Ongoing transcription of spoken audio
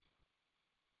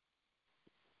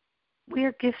we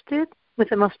are gifted with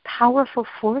the most powerful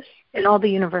force in all the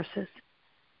universes,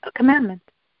 a commandment.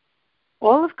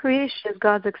 All of creation is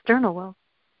God's external will.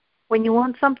 When you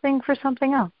want something for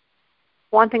something else,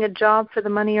 wanting a job for the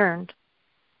money earned.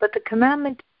 But the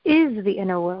commandment is the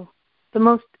inner will, the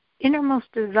most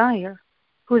innermost desire,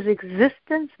 whose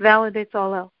existence validates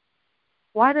all else.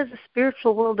 Why does the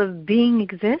spiritual world of being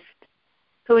exist?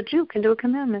 So a Jew can do a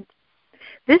commandment.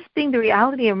 This being the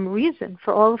reality and reason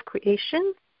for all of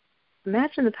creation,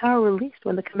 imagine the power released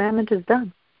when the commandment is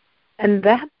done. And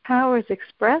that power is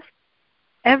expressed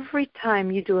every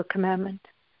time you do a commandment.